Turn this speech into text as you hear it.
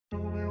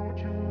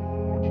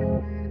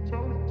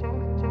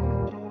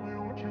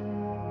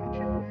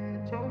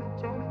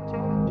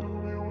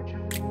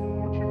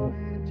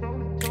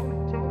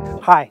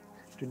Hi,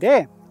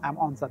 today I'm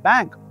on the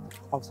bank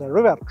of the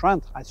river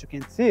Trent, as you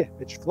can see,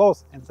 which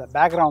flows in the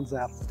background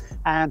there.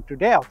 And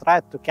today I'll try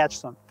to catch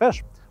some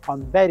fish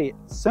on very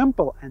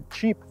simple and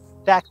cheap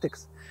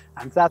tactics,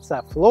 and that's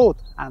a float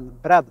and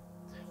bread.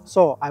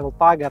 So I will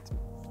target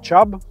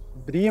chub,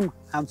 bream,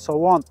 and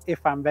so on.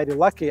 If I'm very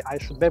lucky, I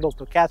should be able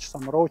to catch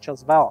some roach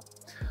as well.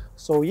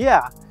 So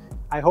yeah,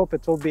 I hope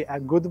it will be a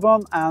good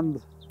one,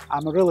 and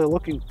I'm really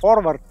looking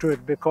forward to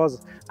it,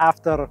 because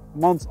after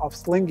months of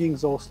slinging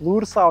those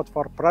lures out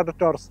for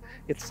predators,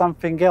 it's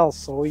something else.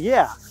 So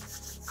yeah,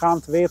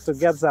 can't wait to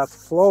get that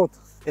float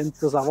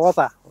into the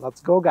water.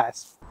 Let's go,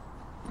 guys.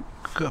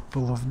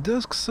 Couple of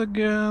discs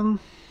again.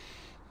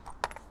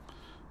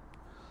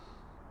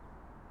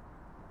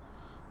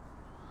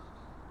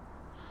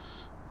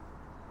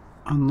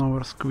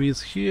 Another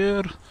squeeze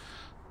here.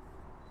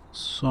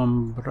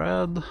 Some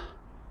bread.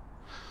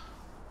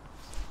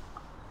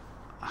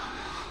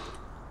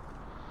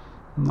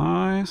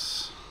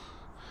 Nice.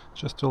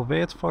 Just will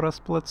wait for a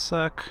split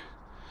sec.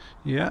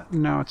 Yeah,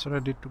 now it's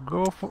ready to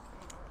go. For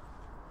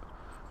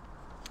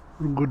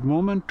a good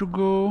moment to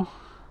go.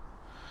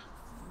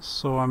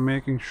 So I'm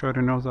making sure,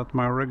 you know, that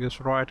my rig is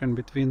right in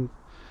between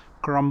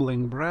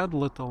crumbling bread.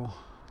 Little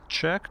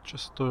check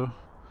just to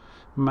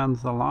mend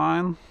the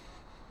line.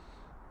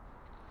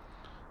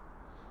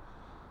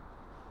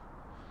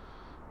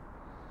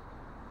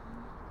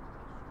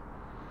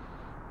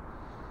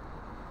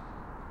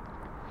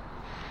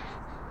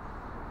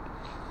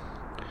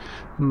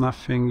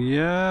 Nothing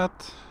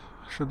yet.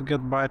 Should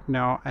get bite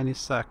now any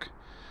sec.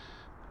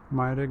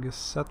 My rig is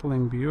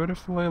settling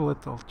beautifully.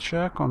 Little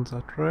check on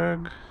that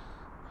rig.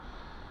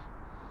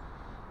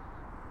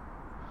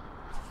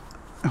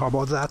 How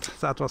about that?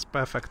 That was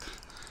perfect.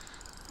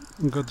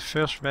 Good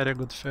fish, very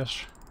good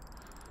fish.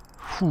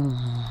 Whew.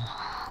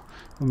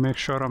 We'll make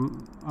sure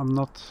I'm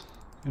not,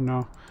 you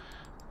know,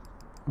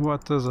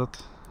 what is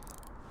it?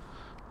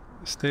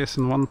 Stays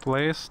in one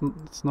place.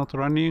 It's not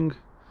running.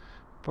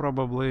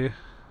 Probably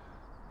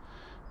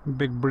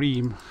big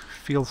bream,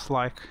 feels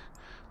like,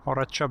 or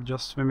a chub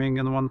just swimming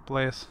in one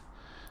place.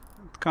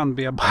 It can't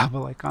be a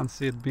bubble. I can't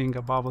see it being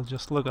a bubble.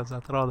 Just look at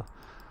that rod.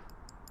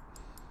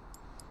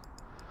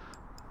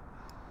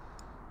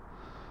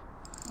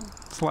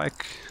 It's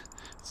like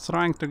it's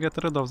trying to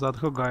get rid of that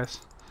hook,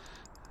 guys.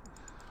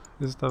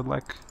 Is that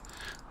like,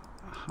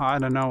 I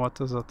don't know,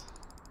 what is it?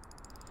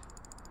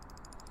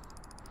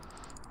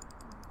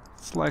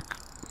 It's like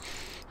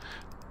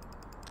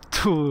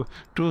too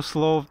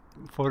slow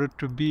for it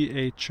to be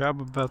a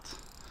chub, but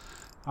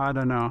I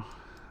don't know.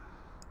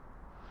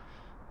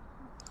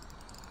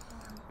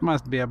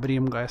 Must be a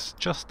bream, guys.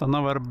 Just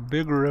another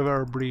big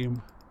river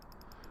bream.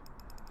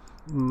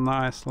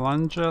 Nice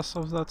lunges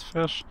of that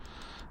fish.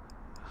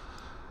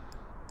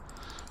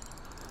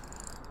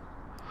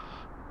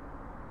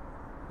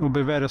 Will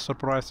be very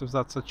surprised if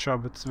that's a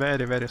chub. It's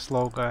very, very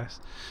slow, guys.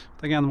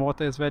 But again,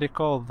 water is very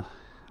cold.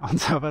 On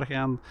the other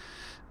hand,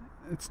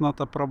 it's not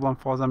a problem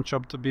for them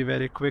chub to be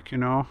very quick, you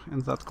know, in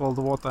that cold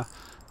water.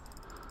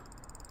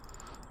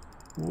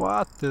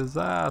 What is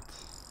that?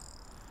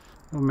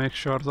 We'll make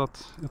sure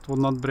that it will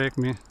not break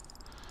me.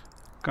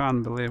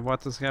 Can't believe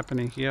what is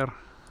happening here.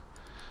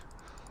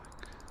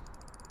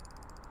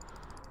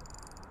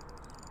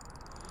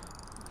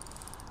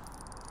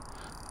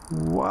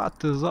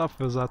 What is up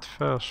with that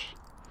fish?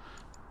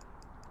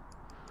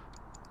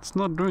 It's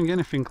not doing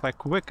anything like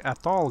quick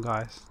at all,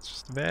 guys. It's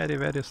just very,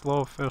 very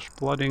slow fish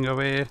plodding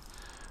away.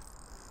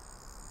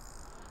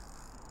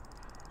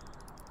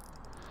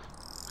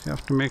 You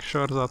have to make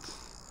sure that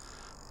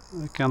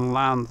I can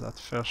land that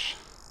fish.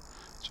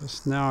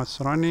 Just now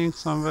it's running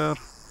somewhere.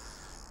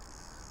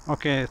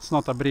 Okay, it's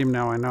not a bream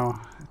now, I know.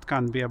 It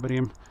can't be a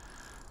bream.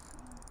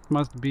 It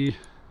must be...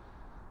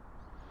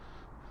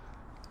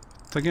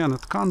 But again,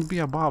 it can't be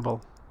a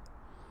bobble.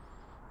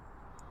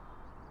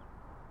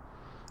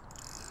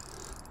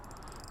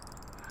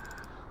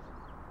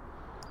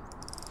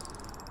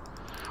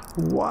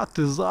 What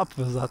is up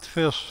with that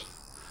fish?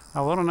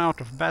 I'll run out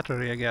of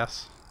battery, I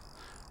guess.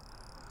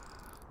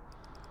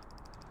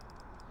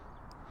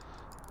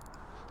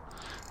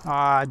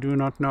 I do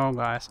not know,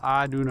 guys.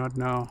 I do not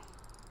know.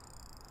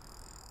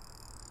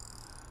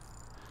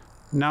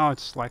 Now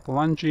it's like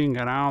lunging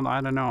around. I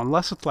don't know.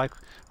 Unless it's like...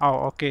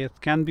 Oh, okay. It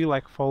can be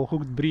like full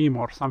hooked bream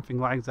or something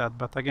like that.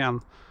 But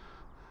again...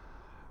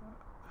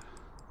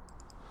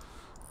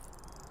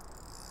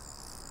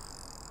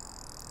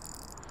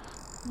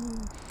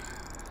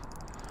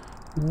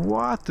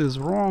 What is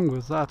wrong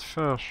with that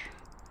fish?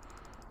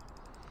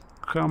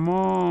 Come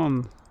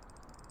on.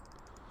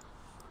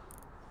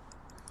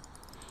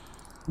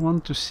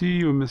 Want to see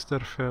you,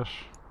 Mr.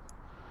 Fish.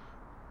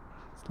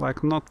 It's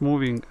like not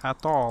moving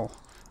at all.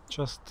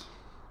 Just...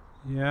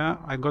 Yeah,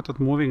 I got it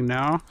moving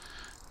now.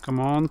 Come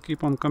on,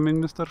 keep on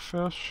coming, Mr.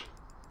 Fish.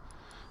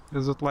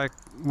 Is it like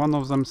one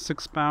of them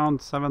 6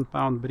 pound, 7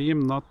 pound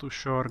bream? Not too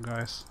sure,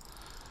 guys.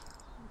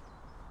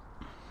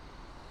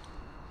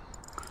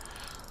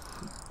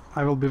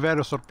 I will be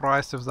very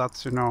surprised if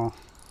that's, you know,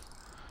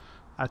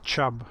 a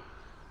chub.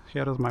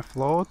 Here is my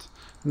float.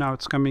 Now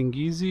it's coming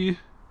easy.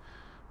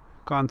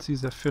 Can't see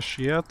the fish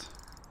yet.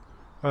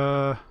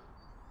 That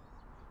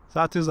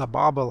is a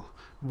bobble.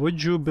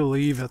 Would you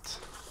believe it?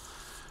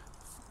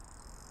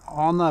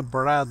 On a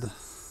bread.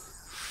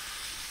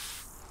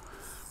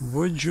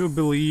 Would you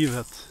believe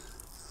it?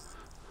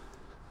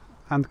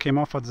 And came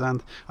off at the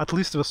end. At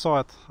least we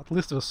saw it. At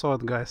least we saw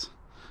it, guys.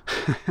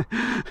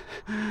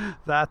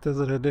 That is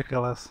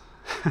ridiculous.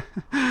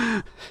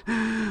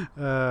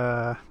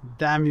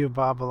 Damn you,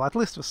 bobble. At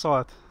least we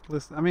saw it. At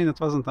least, I mean, it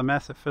wasn't a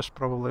massive fish,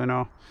 probably, you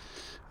know,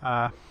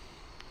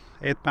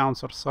 8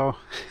 pounds or so.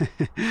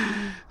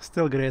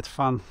 Still great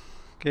fun.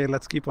 Okay,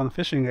 let's keep on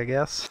fishing, I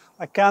guess.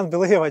 I can't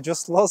believe I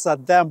just lost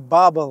that damn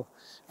bobble.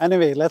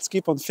 Anyway, let's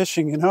keep on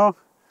fishing, you know.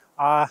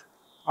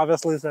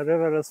 Obviously the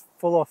river is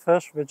full of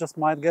fish. We just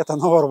might get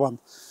another one.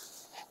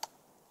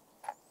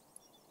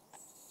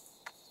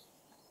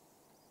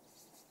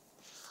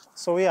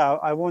 So yeah,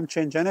 I won't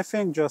change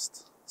anything,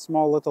 just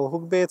small little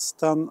hook baits,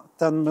 10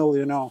 mil,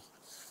 you know,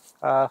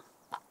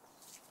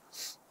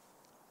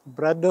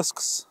 bread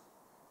discs.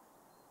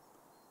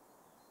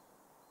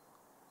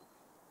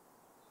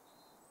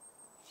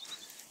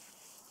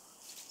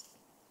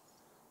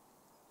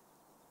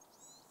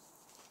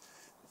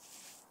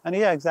 And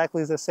yeah,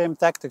 exactly the same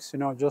tactics, you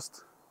know,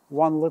 just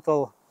one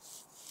little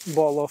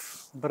ball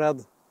of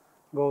bread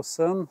goes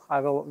in.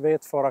 I will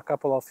wait for a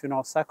couple of, you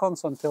know,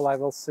 seconds until I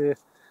will see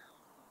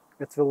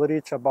it will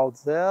reach about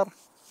there.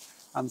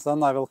 And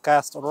then I will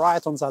cast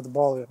right on that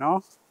ball, you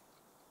know.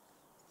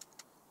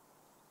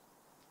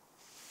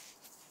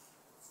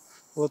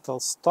 Little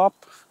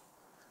stop,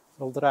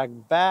 we'll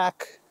drag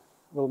back,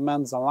 we'll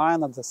mend the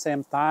line at the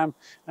same time.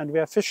 And we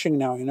are fishing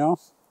now, you know.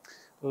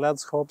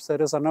 Let's hope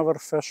there is another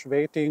fish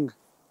waiting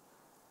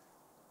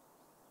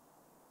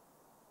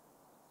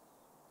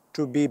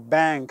to be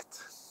banked.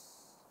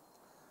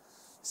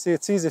 See,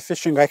 it's easy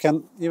fishing. I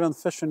can even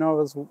fish, you know,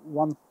 with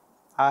one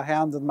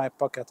hand in my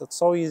pocket. It's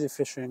so easy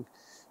fishing.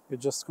 You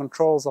just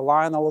control the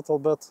line a little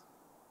bit.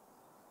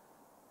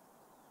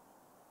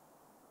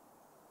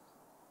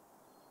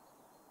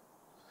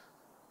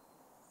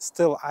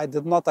 Still, I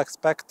did not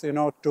expect, you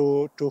know,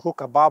 to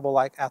hook a bobble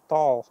like at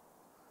all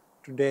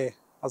today.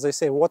 As I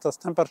say, water's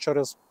temperature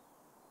is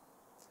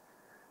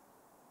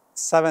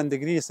 7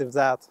 degrees, if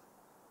that.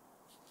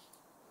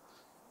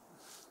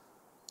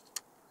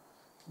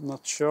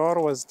 Not sure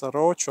was the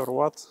roach or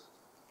what.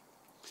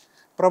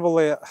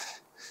 Probably,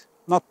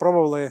 not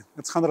probably,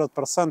 it's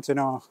 100%, you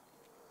know,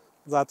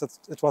 that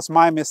it was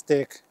my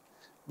mistake.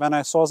 When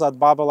I saw that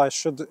bobble, I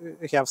should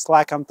have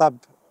slackened up,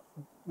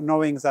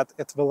 knowing that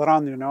it will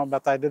run, you know,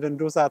 but I didn't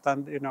do that,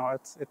 and, you know,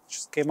 it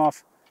just came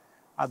off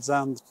at the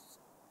end.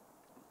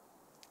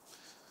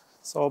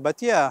 So,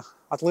 but yeah,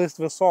 at least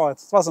we saw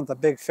it. It wasn't a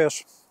big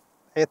fish,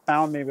 8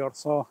 pound maybe or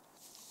so.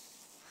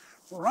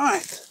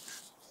 Right,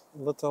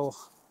 little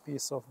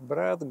piece of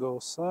bread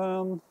goes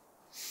in.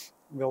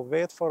 We'll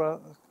wait for a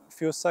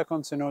few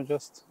seconds, you know,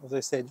 just as I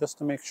say, just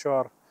to make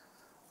sure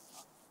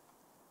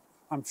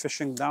I'm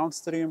fishing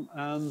downstream.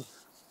 And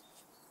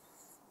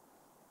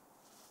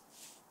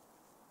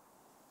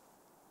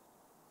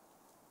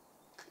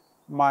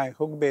my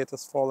hook bait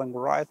is falling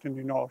right and,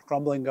 you know,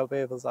 crumbling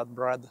away with that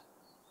bread,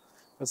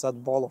 with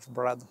that ball of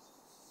bread.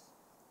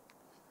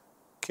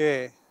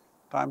 Okay,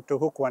 time to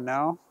hook one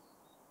now.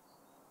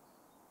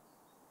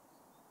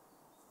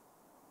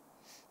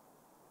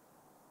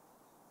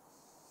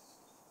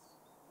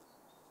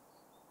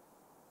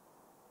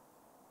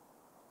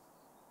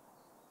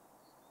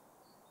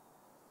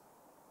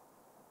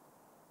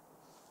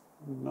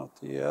 Not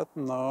yet,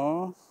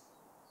 no.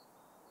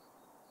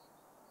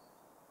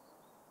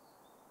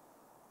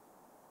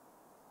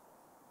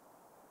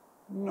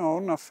 No,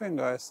 nothing,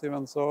 guys,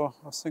 even though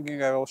I was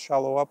thinking I will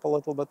shallow up a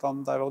little bit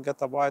and I will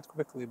get a bite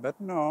quickly, but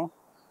no.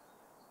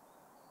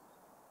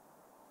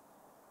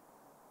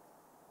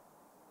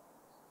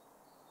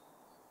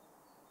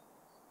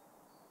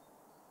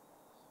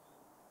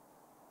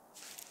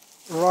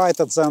 Right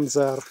at the end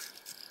there.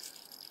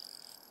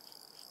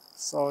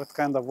 So it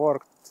kind of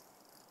worked.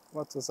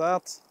 What is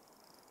that?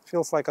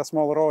 Feels like a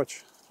small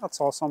roach.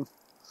 That's awesome.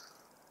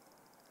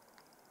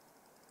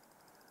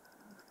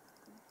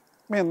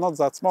 I mean, not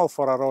that small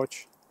for a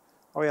roach.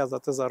 Oh yeah,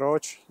 that is a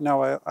roach.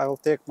 Now I will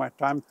take my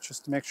time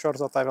just to make sure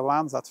that I will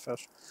land that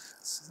fish.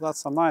 So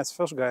that's a nice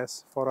fish,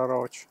 guys, for a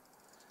roach.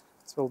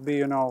 It will be,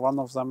 you know, one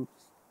of them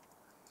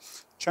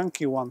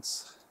chunky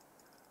ones.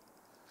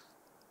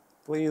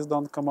 Please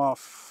don't come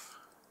off.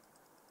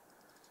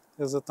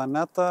 Is it a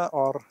netta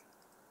or...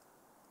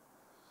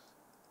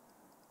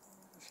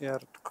 Here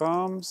it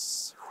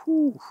comes.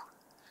 Whew.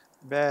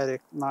 Very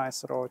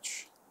nice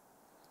roach.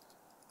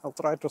 I'll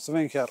try to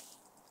swing here.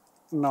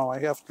 No, I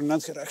have to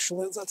net here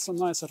actually. That's a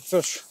nicer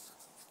fish.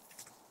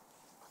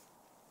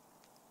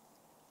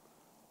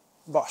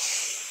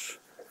 Bosh.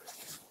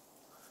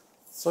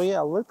 So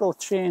yeah, a little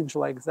change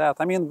like that.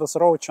 I mean, with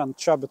roach and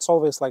chub, it's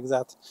always like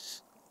that.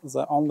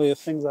 The only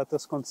thing that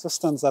is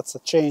consistent, that's a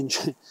change.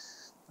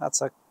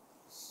 That's a,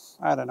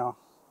 I don't know,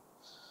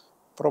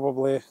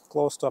 probably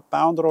close to a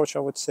pound roach, I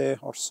would say,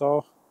 or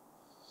so.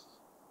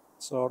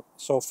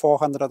 So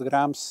 400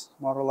 grams,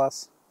 more or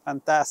less.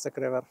 Fantastic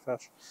river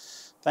fish.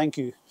 Thank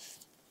you.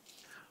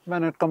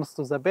 When it comes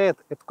to the bait,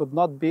 it could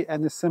not be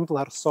any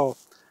simpler. So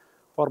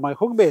for my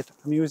hook bait,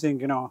 I'm using,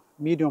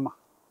 medium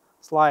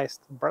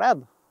sliced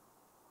bread.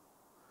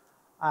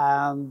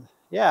 And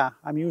yeah,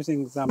 I'm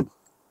using them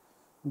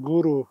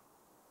Guru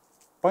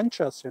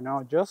punches,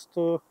 just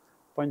to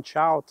punch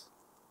out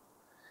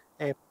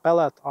a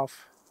pellet of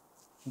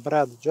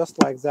bread,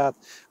 just like that.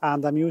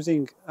 And I'm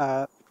using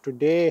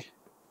today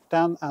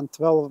 10 and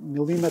 12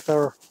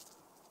 millimeter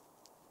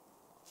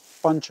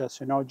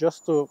punches,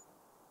 just to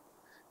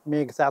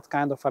make that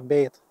kind of a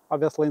bait.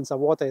 Obviously in the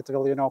water it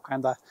will,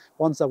 kind of,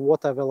 once the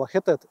water will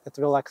hit it, it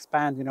will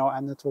expand,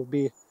 and it will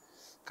be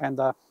kind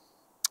of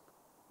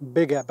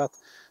bigger. But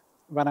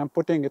when I'm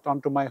putting it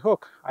onto my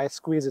hook, I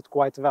squeeze it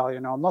quite well,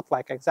 not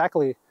like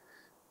exactly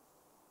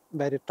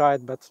very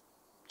tight, but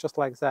just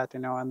like that,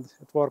 and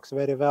it works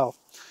very well.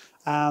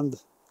 And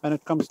when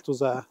it comes to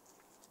the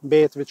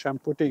bait which I'm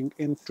putting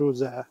into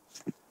the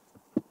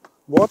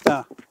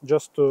water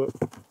just to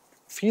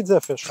feed the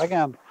fish,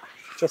 again,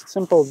 just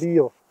simple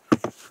deal.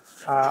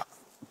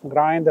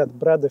 Grinded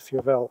bread, if you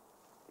will.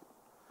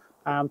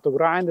 And to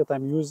grind it,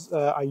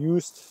 I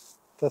used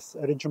this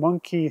Ridge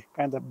Monkey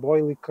kind of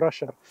boilie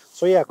crusher.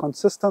 So yeah,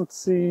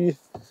 consistency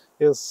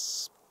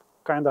is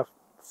kind of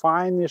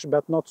fine-ish,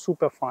 but not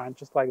super fine,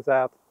 just like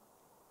that.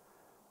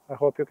 I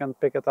hope you can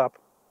pick it up.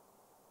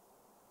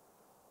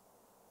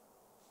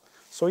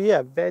 So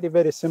yeah, very,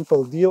 very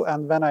simple deal.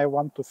 And when I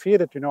want to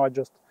feed it, I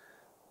just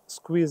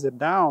squeeze it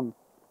down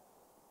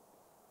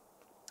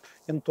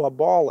into a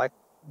ball like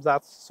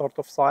that sort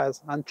of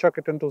size and chuck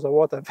it into the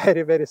water.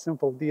 Very, very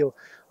simple deal.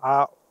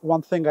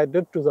 One thing I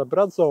did to the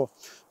bread, though,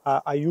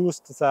 I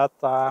used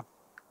that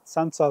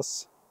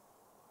Sensa's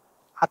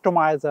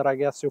atomizer, I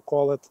guess you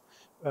call it,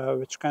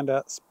 which kind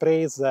of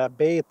sprays the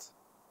bait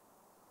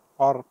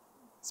or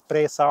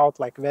sprays out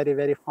like very,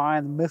 very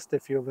fine mist,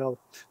 if you will.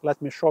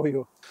 Let me show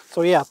you.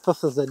 So yeah,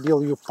 this is the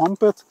deal. You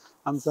pump it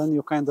and then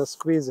you kind of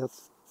squeeze it.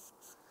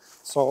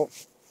 So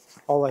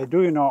all I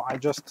do, I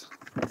just,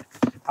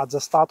 at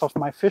the start of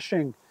my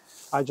fishing,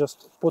 I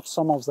just put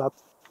some of that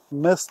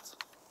mist,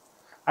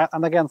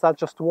 and again, that's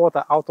just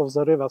water out of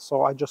the river,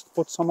 so I just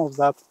put some of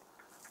that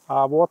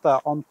water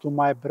onto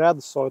my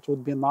bread, so it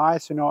would be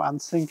nice,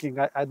 and sinking.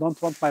 I don't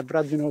want my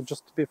bread,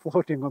 just to be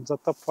floating on the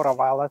top for a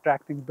while,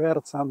 attracting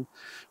birds and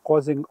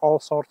causing all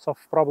sorts of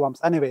problems.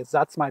 Anyways,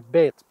 that's my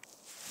bait.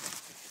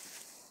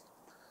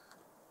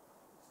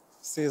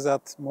 See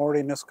that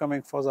Maureen is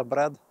coming for the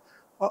bread.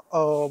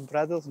 Uh-oh,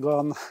 bread is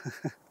gone.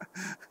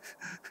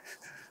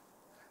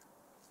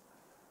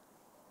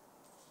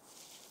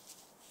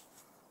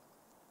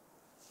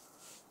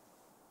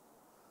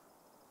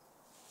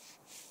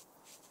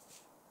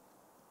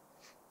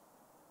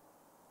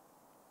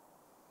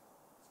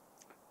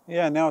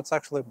 Yeah, now it's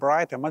actually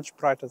brighter, much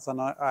brighter than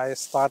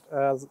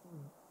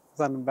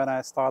than when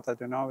I started,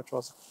 which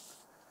was,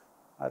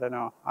 I don't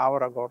know,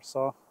 hour ago or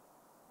so.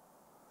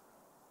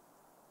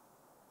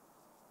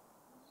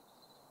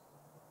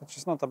 Which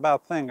is not a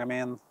bad thing. I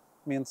mean,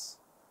 means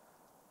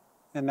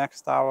in the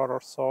next hour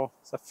or so,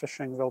 the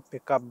fishing will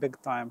pick up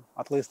big time.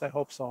 At least I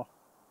hope so.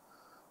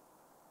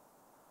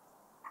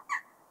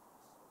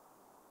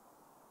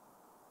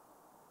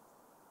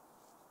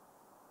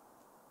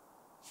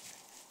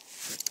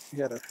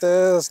 Here it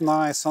is,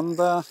 nice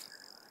under.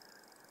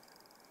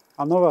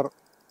 Another,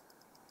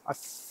 I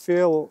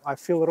feel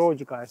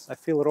roach, guys. I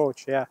feel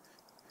roach, yeah.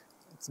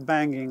 It's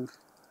banging.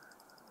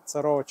 It's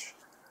a roach.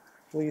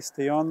 Please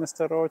stay on,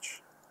 Mr.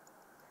 Roach.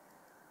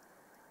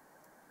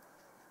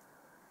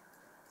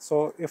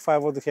 So if I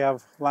would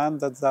have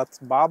landed that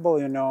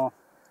bubble,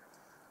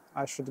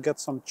 I should get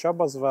some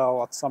chub as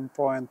well at some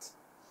point.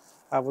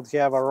 I would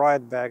have a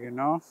right bag,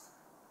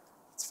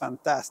 It's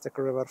fantastic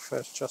river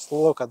fish. Just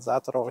look at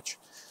that roach.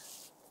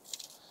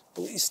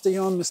 Please stay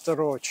on, Mr.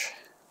 Roach.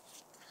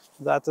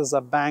 That is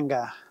a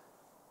banger.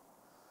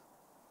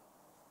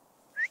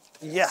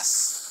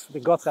 Yes, we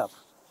got that.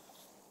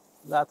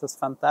 That is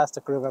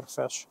fantastic river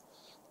fish.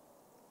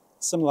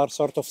 Similar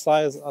sort of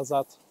size as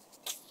that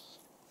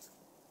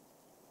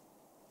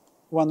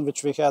one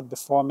which we had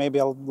before, maybe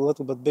a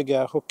little bit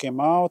bigger. Hook came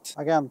out.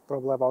 Again,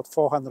 probably about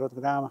 400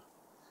 grams,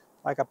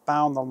 like a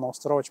pound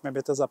almost roach. Maybe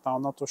it is a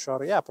pound, not too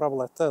sure. Yeah,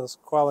 probably it is.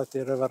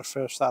 Quality river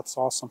fish, that's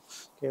awesome.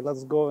 Okay,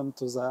 let's go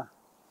into the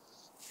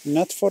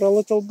net for a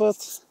little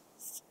bit.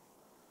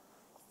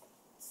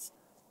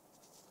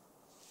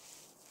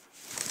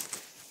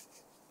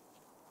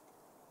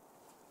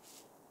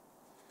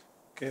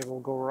 Okay,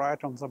 we'll go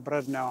right on the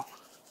bread now.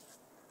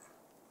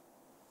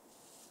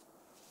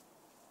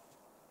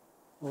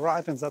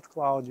 Right in that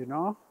cloud,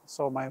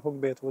 So my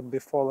hook bait would be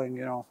falling,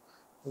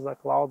 with the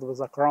cloud, with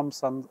the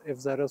crumbs, and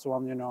if there is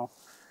one,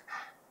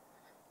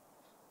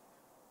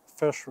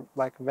 fish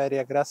like very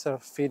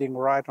aggressive, feeding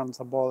right on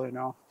the ball,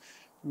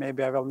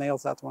 maybe I will nail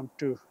that one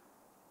too.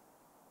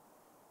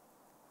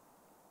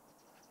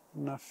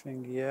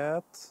 Nothing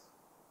yet.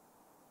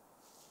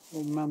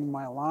 I'll mend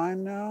my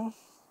line now.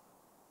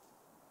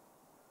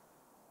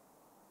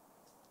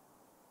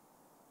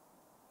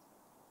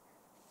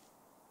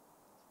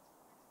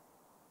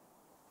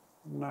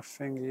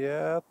 Nothing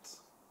yet.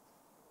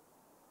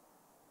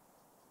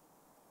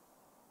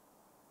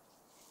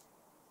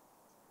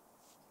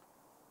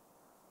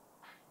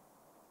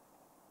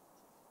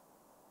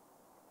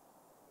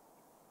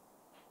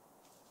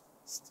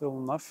 Still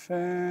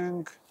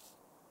nothing.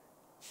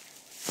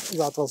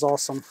 That was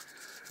awesome.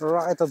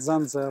 Right at the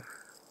end there.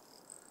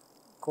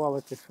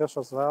 Quality fish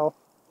as well.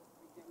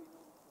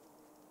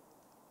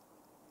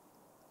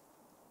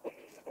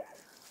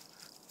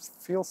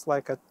 Feels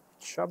like a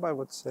chub, I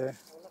would say.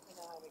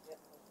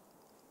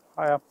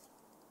 Hiya.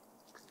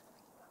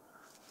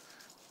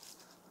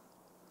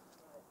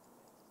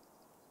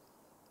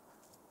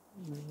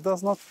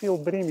 Does not feel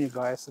breamy,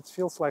 guys. It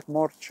feels like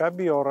more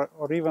chubby, or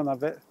even a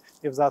bit.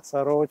 If that's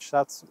a roach,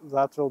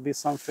 that will be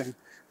something.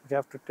 We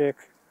have to take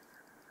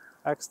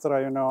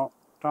extra,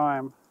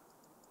 time.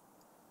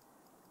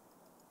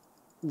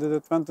 Did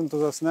it went into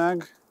the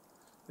snag?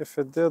 If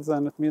it did,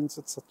 then it means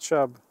it's a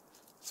chub.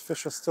 The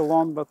fish is still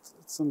on, but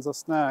it's in the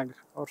snag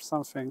or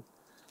something.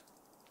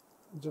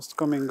 Just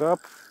coming up.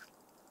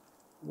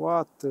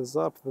 What is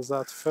up with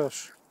that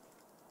fish?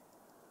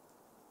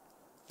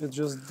 It's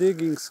just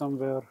digging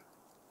somewhere.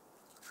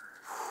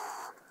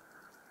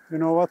 You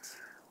know what?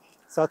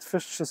 That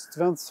fish just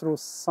went through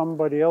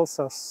somebody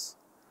else's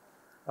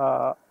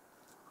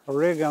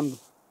rig and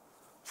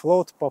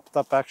float popped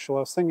up actually. I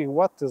was thinking,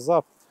 what is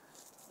up?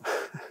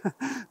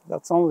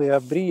 That's only a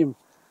bream.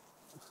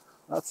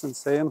 That's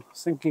insane. I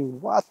was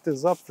thinking, what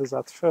is up with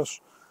that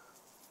fish?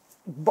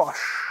 Bosh!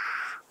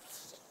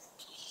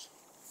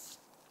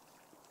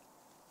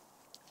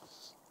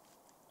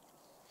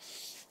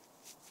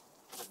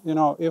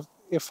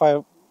 If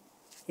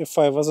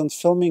I wasn't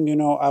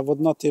filming, I would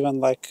not even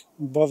like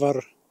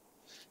bother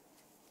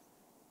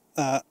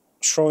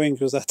showing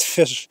you that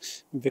fish,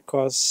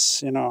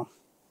 because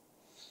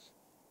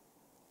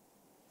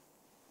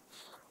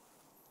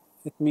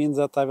it means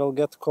that I will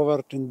get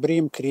covered in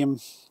bream cream,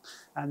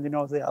 and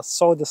they are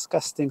so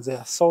disgusting, they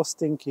are so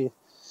stinky.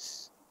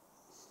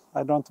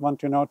 I don't want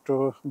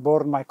to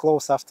burn my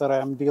clothes after I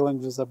am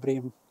dealing with the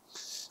bream.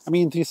 I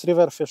mean, these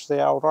river fish, they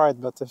are alright,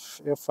 but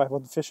if I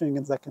was fishing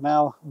in the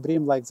canal,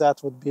 bream like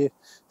that would be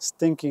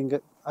stinking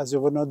as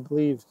you would not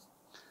believe.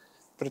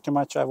 Pretty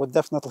much I would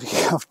definitely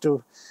have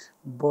to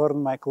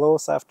burn my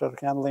clothes after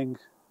handling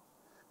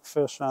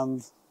fish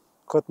and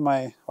cut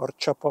or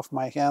chop off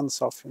my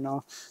hands off,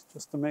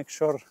 just to make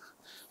sure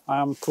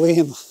I am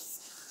clean.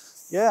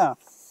 Yeah.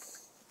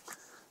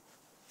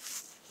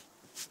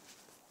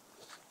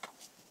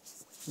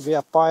 We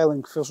are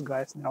piling fish,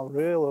 guys, now,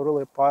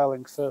 really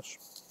piling fish.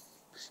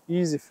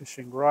 Easy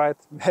fishing, right?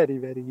 Very,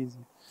 very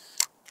easy.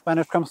 When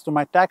it comes to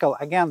my tackle,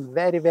 again,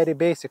 very, very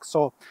basic.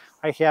 So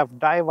I have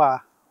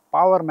Daiwa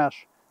Power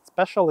Mesh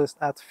Specialist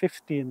at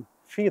 15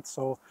 feet,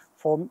 so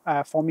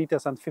 4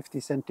 meters and 50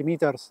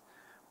 centimeters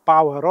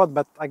power rod.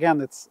 But again,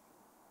 it's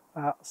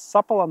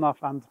supple enough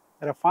and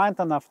refined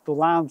enough to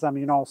land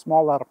them,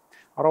 smaller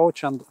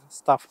roach and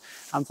stuff.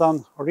 And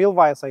then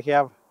reel-wise, I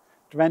have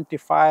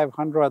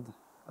 2500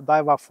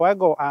 Daiwa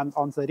Fuego, and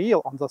on the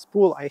reel, on the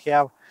spool, I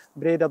have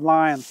braided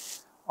line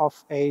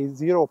of a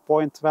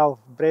 0.12.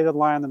 Braided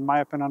line, in my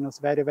opinion, is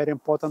very, very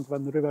important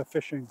when river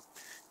fishing.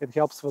 It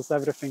helps with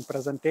everything,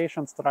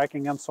 presentation,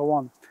 striking, and so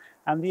on.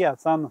 And yeah,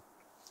 then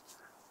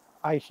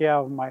I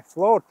have my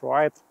float,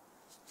 right?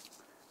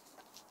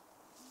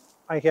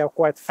 I have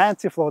quite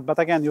fancy float, but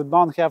again, you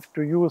don't have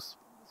to use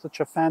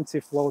such a fancy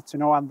float,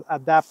 and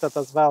adapt it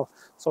as well.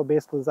 So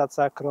basically, that's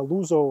a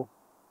Creluso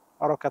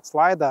rocket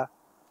slider,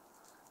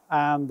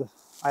 and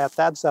I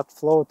attach that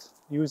float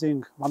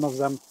using one of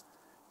them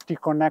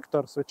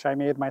T-connectors, which I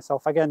made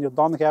myself. Again, you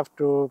don't have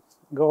to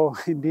go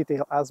in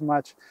detail as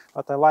much,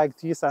 but I like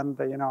these, and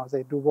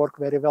they do work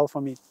very well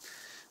for me.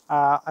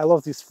 I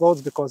love these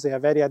floats because they are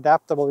very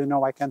adaptable.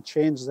 I can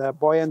change the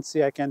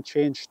buoyancy, I can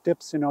change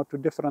tips, to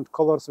different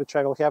colors, which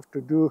I will have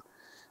to do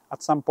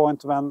at some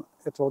point when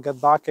it will get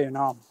darker.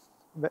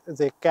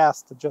 They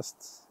cast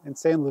just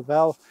insanely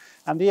well.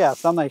 And yeah,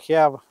 then I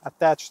have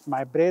attached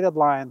my braided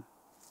line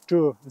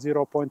to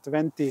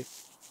 0.20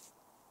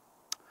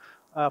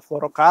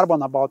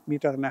 fluorocarbon, about 1.5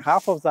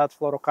 meters of that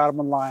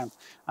fluorocarbon line.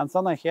 And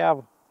then I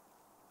have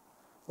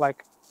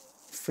like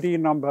 3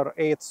 number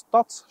 8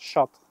 studs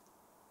shot,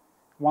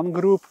 one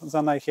group.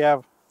 Then I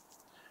have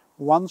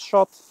one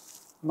shot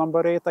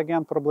number 8,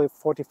 again probably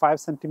 45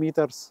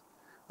 centimeters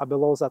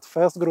below that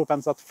first group,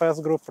 and that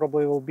first group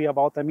probably will be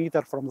about 1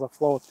 meter from the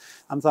float.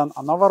 And then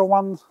another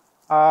one,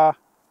 so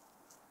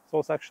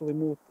it's actually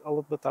moved a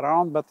little bit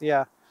around, but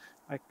yeah,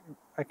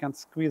 I can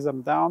squeeze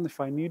them down if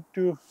I need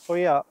to. So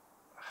yeah,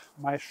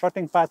 my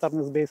shotting pattern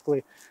is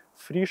basically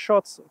 3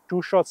 shots,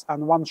 2 shots,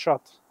 and 1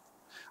 shot.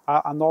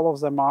 And all of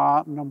them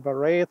are number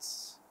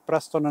 8s,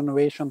 Preston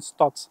Innovation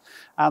studs.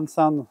 And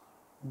then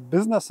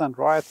business end,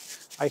 right,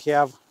 I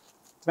have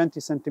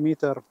 20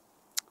 centimeter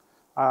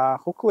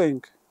hook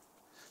link,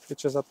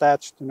 which is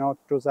attached, to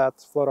that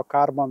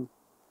fluorocarbon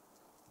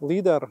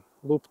leader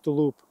loop to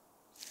loop.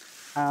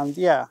 And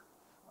yeah,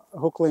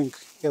 hook link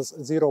is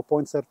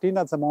 0.13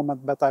 at the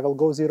moment, but I will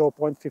go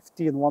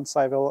 0.15 once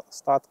I will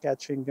start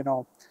catching, you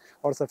know,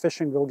 or the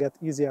fishing will get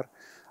easier.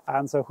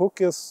 And the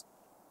hook is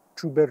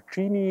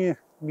Tubertini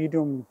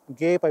medium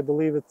gape, I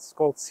believe it's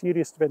called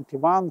Series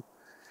 21.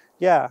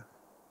 Yeah,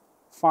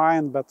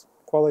 fine, but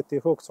quality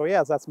hook. So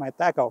yeah, that's my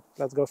tackle.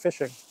 Let's go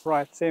fishing.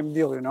 Right, same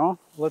deal, you know,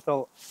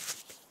 little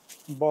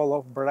ball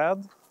of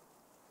bread.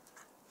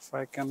 If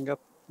I can get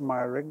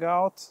my rig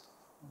out,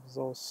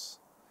 those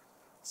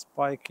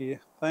spiky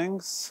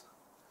things.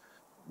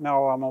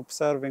 Now I'm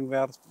observing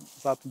where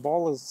that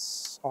ball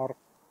is, or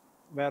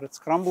where it's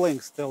crumbling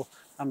still,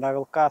 and I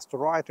will cast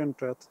right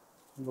into it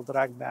and will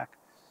drag back.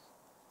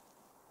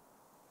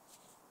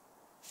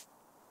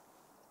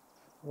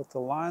 With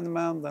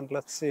alignment, and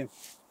let's see.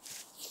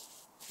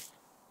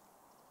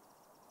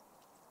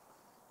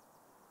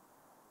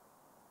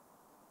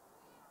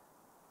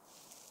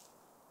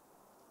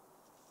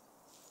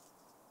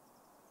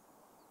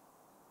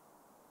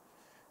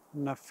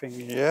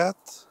 Nothing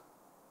yet.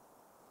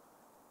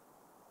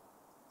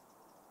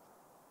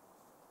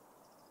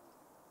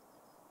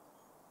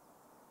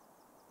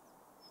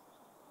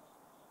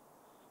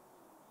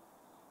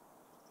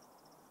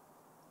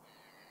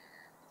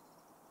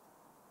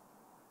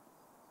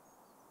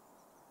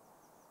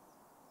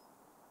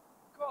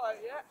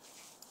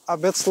 A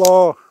bit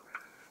slow.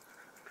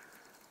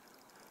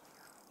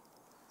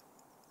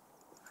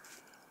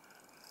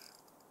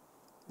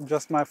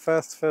 Just my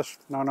first fish.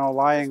 No,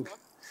 lying.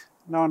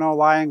 No,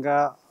 lying.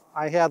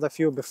 I had a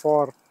few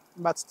before,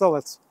 but still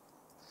it's,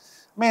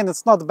 I mean,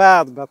 it's not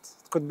bad, but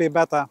it could be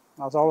better,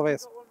 as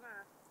always.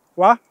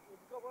 What?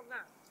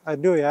 I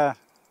do, yeah.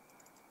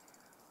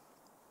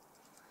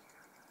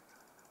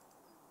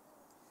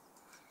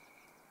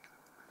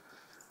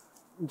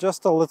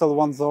 Just a little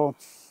one, though.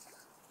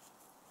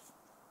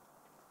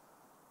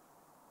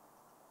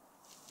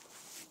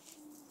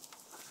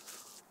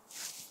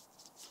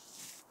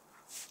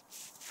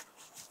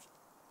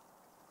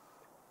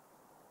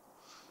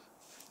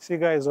 See,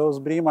 guys, those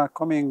bream are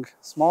coming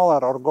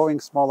smaller or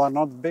going smaller,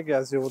 not big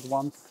as you would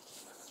want.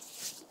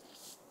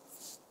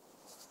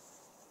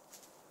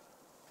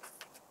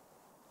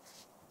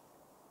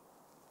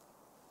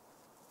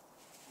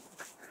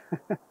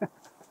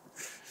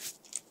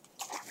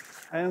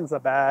 In the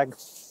bag.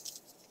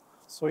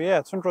 So yeah,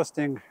 it's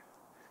interesting.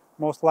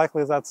 Most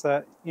likely that's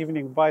an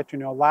evening bite, you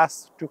know.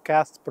 Last two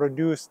casts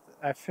produced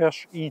a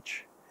fish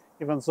each,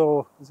 even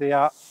though they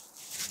are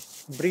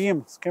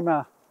bream,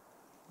 skimmer.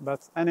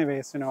 But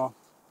anyways, you know,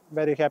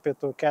 very happy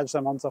to catch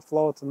them on the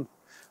float and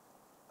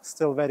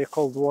still very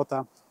cold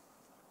water.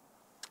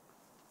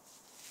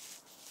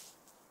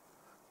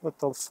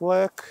 Little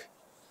flick,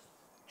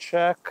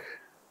 check,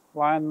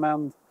 line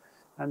mend,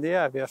 and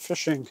yeah, we are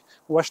fishing.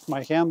 Washed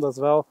my hand as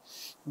well,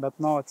 but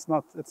no, it's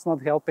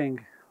not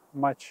helping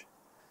much.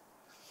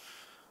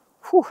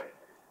 Whew.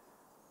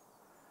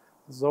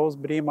 Those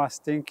bream are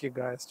stinky,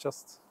 guys.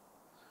 Just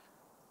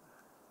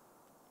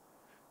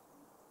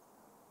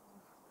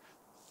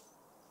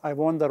I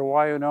wonder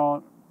why, you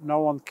know, no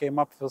one came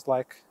up with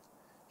like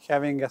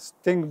having a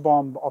stink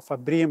bomb of a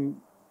bream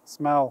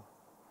smell.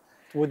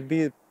 It would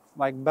be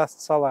like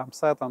bestseller, I'm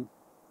certain.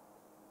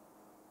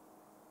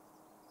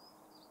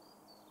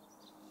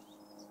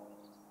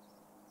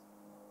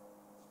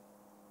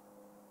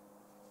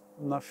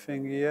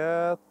 Nothing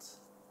yet.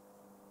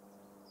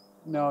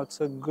 No,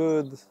 it's a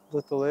good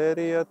little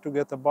area to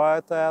get a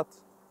bite at.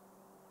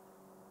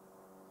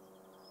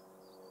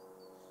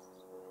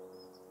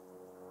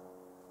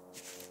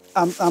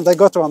 And I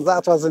got one.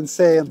 That was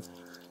insane.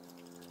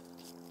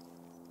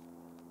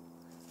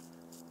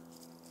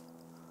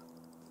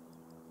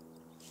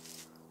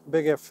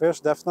 Bigger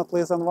fish,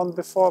 definitely, than one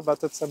before,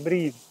 but it's a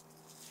bream.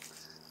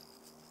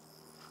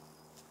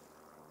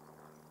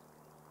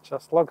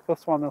 Just look,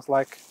 this one is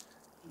like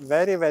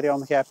very, very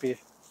unhappy.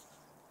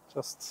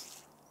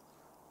 Just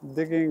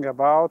digging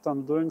about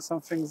and doing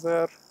something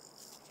there.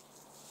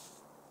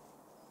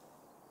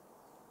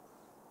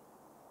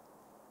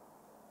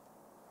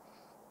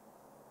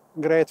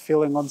 Great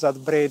feeling on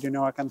that braid, you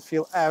know, I can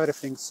feel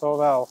everything so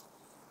well.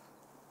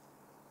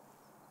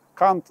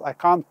 I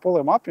can't pull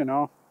him up, you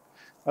know,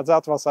 but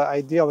that was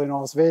ideal, you know.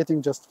 I was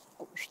waiting, just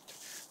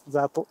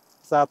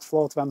that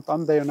float went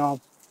under, you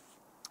know,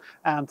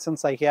 and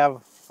since I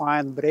have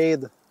fine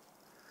braid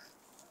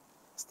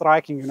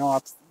striking, you know,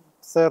 at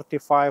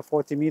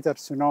 35-40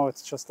 meters, you know,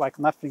 it's just like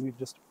nothing. It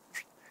just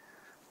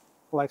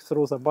like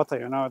through the butter,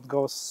 you know, it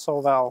goes so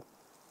well.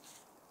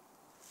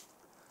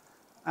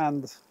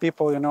 And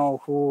people, you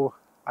know, who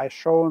I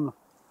shown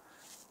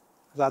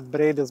that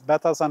braid is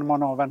better than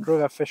mono when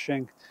river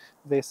fishing,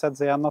 they said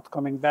they are not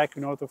coming back,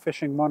 you know, to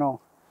fishing mono.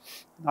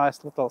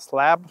 Nice little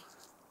slab.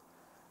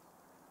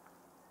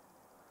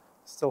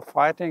 Still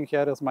fighting.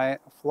 Here is my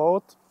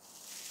float.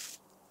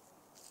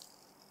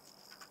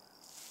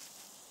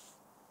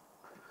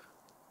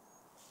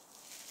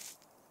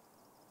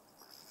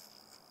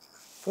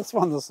 This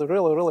one is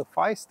really, really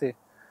feisty.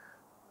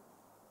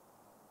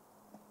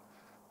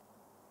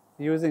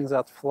 using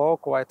that flow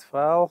quite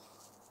well.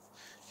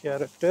 Here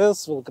it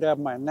is, we'll grab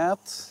my net.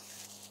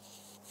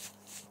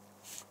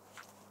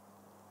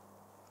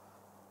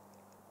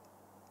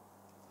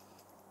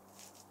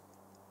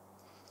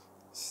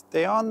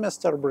 Stay on,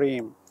 Mr.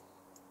 Bream.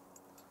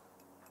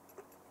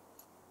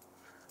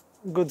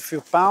 Good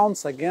few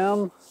pounds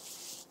again.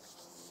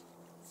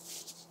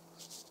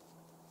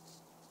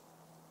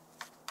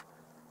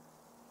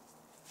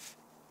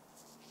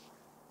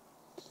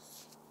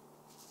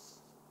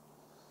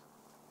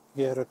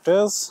 Here it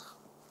is.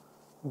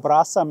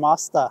 Brasa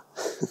Masta.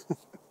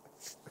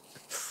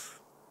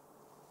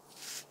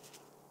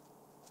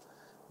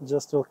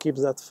 Just will keep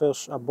that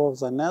fish above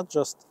the net,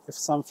 just if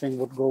something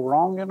would go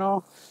wrong, you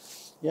know.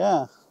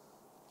 Yeah.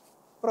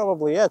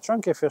 Probably, yeah,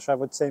 chunky fish, I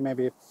would say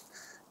maybe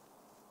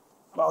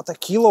about a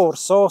kilo or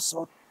so,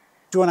 so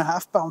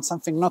 2.5 pounds,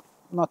 something,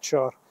 not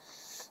sure.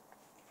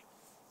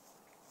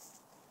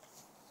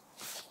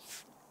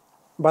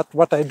 But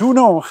what I do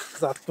know is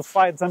that to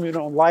fight them, you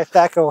know, on live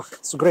tackle,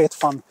 it's great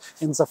fun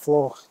in the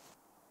flow.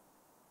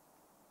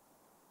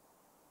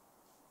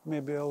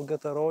 Maybe I'll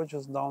get a roach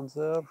just down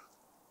there.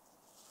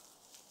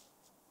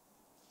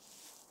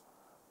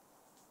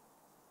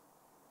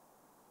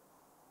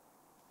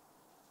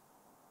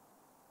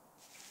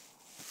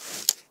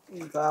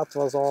 That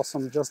was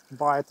awesome, just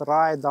bite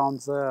right down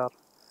there.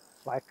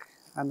 Like,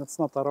 and it's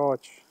not a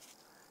roach.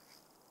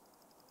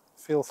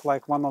 Feels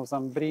like one of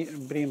them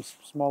breams,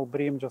 small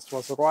bream just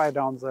was right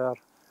down there.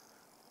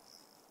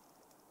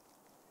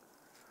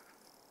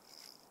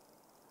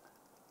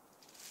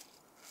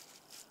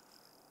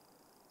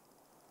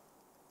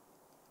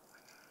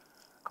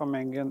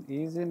 Coming in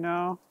easy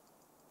now.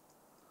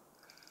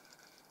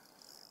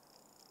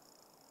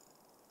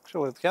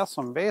 Actually, it has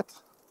some bait,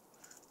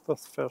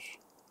 this fish.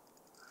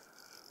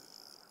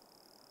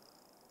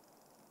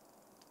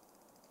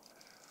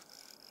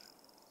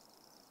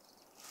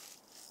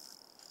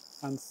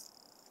 And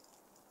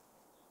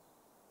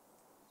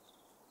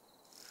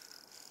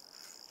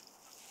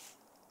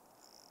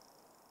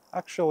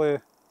actually,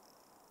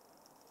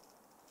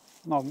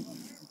 no, it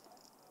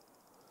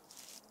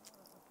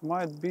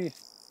might be.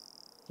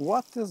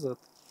 What is it?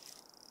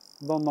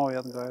 Don't know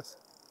yet, guys.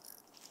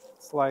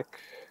 It's like,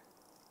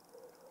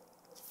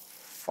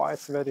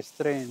 fights very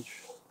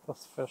strange,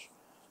 this fish.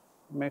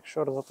 Make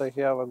sure that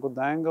I have a good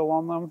angle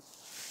on them.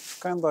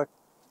 Kind of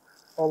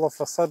all of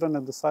a sudden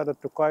it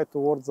decided to kite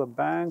towards the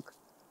bank.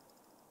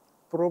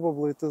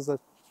 Probably it is a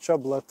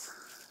chublet.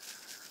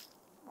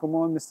 Come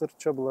on, Mr.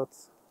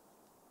 Chublet.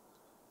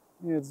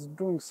 Yeah, it's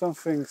doing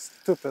something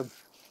stupid.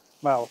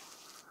 Well,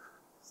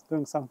 it's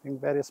doing something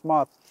very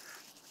smart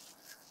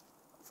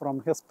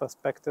from his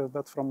perspective,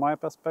 but from my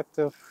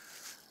perspective,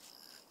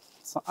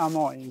 it's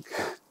annoying.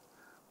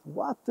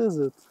 What is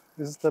it?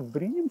 Is it a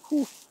bream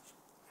who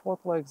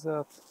fought like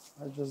that?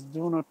 I just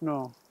do not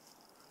know.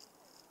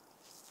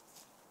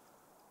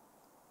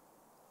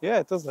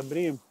 Yeah, it is a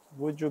bream.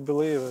 Would you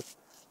believe it?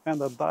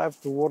 And a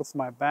dive towards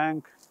my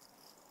bank.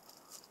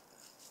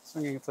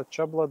 Thinking it's a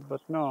chublet,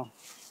 but no.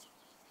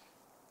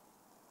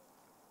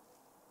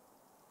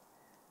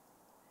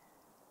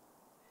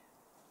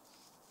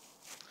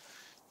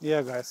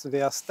 Yeah, guys,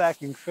 we are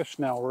stacking fish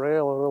now.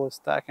 Really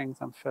stacking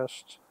some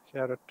fish.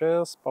 Here it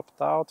is,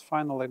 popped out.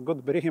 Finally,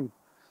 good bream.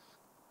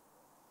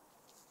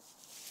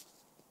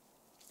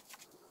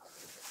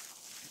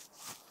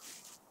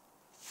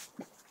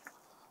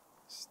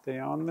 Stay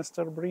on,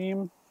 Mr.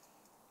 Bream.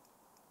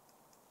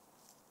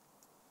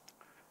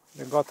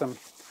 We got him.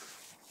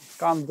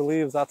 Can't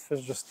believe that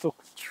fish just took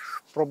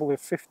probably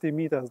 50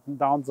 meters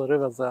down the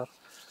river there.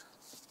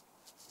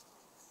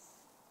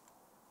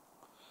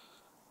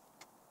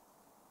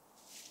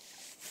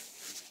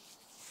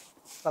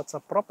 That's a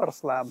proper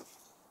slab.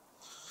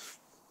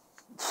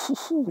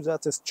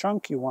 That is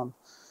chunky one.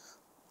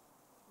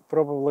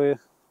 Probably,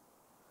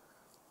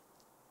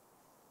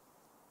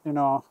 you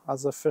know,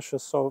 as the fish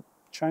is so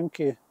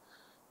chunky,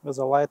 with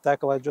a light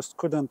tackle I just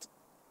couldn't.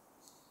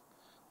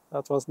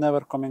 That was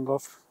never coming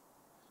off.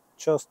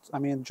 Just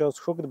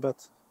hooked,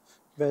 but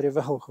very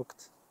well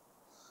hooked.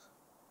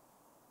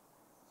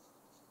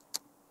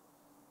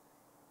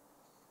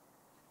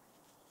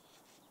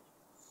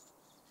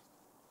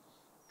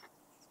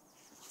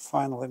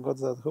 Finally got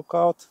that hook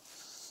out.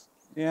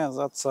 Yeah,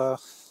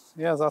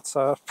 that's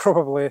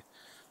probably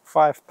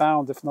 5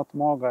 pound, if not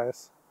more,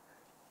 guys.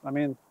 I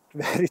mean,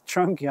 very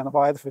chunky and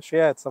wide fish.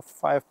 Yeah, it's a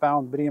 5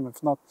 pound bream,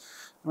 if not.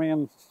 I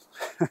mean,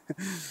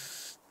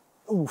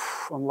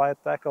 oof, on light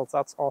tackles,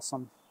 that's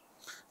awesome.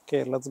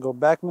 Okay, let's go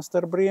back,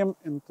 Mr. Bream,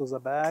 into the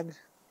bag.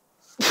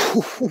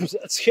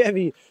 That's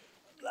heavy.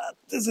 That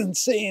is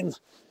insane.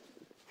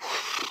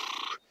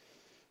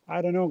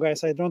 I don't know,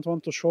 guys. I don't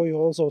want to show you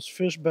all those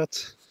fish,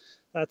 but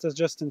that is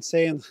just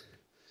insane.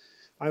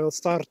 I will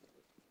start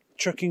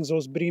chucking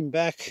those bream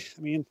back.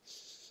 I mean,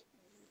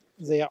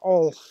 they are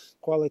all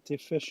quality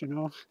fish, you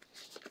know.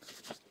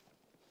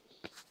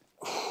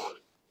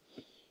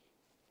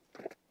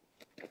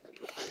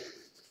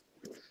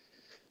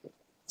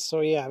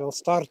 So yeah, I will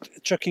start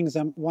chucking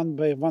them one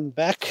by one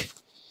back,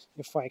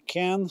 if I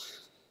can.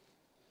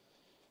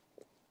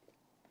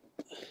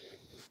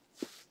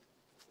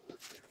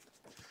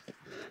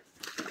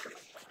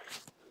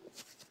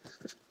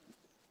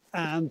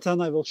 And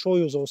then I will show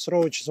you those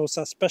roach. Those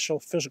are special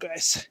fish,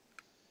 guys.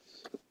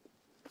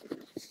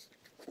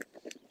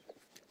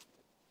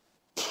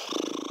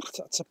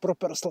 That's a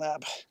proper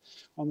slab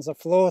on the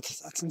float.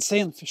 That's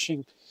insane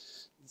fishing.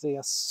 They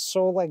are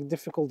so like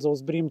difficult,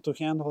 those bream, to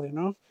handle, you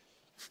know.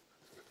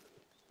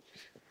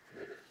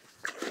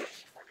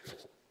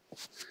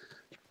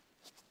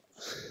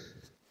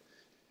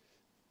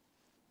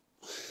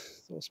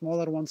 Those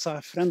smaller ones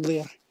are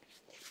friendlier.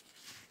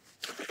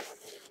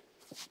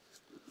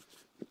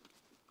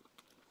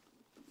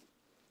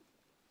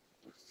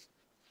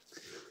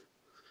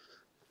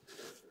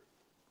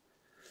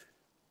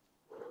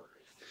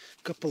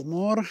 Couple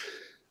more.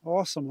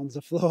 Awesome on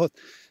the float.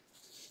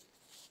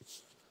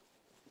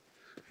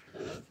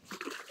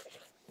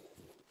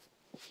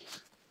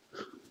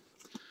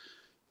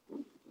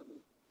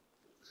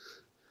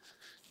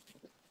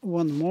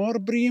 One more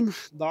bream,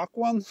 dark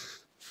one.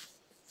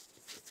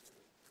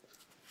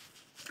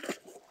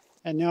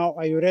 And now,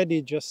 are you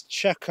ready? Just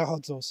check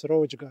out those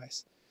roach,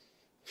 guys.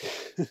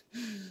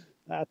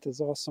 That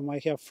is awesome. I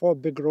have 4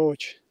 big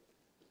roach.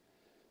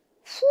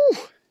 Whew.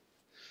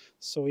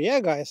 So yeah,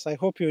 guys, I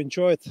hope you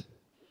enjoyed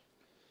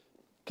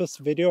this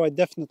video. I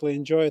definitely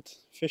enjoyed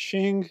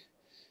fishing,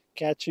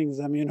 catching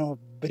them, you know,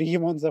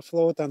 bream on the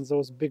float and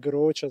those big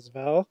roach as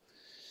well.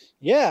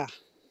 Yeah,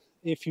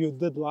 if you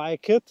did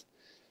like it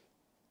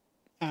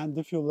and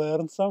if you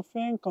learned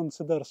something,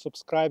 consider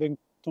subscribing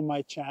to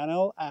my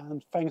channel,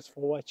 and thanks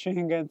for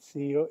watching, and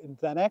see you in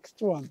the next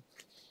one.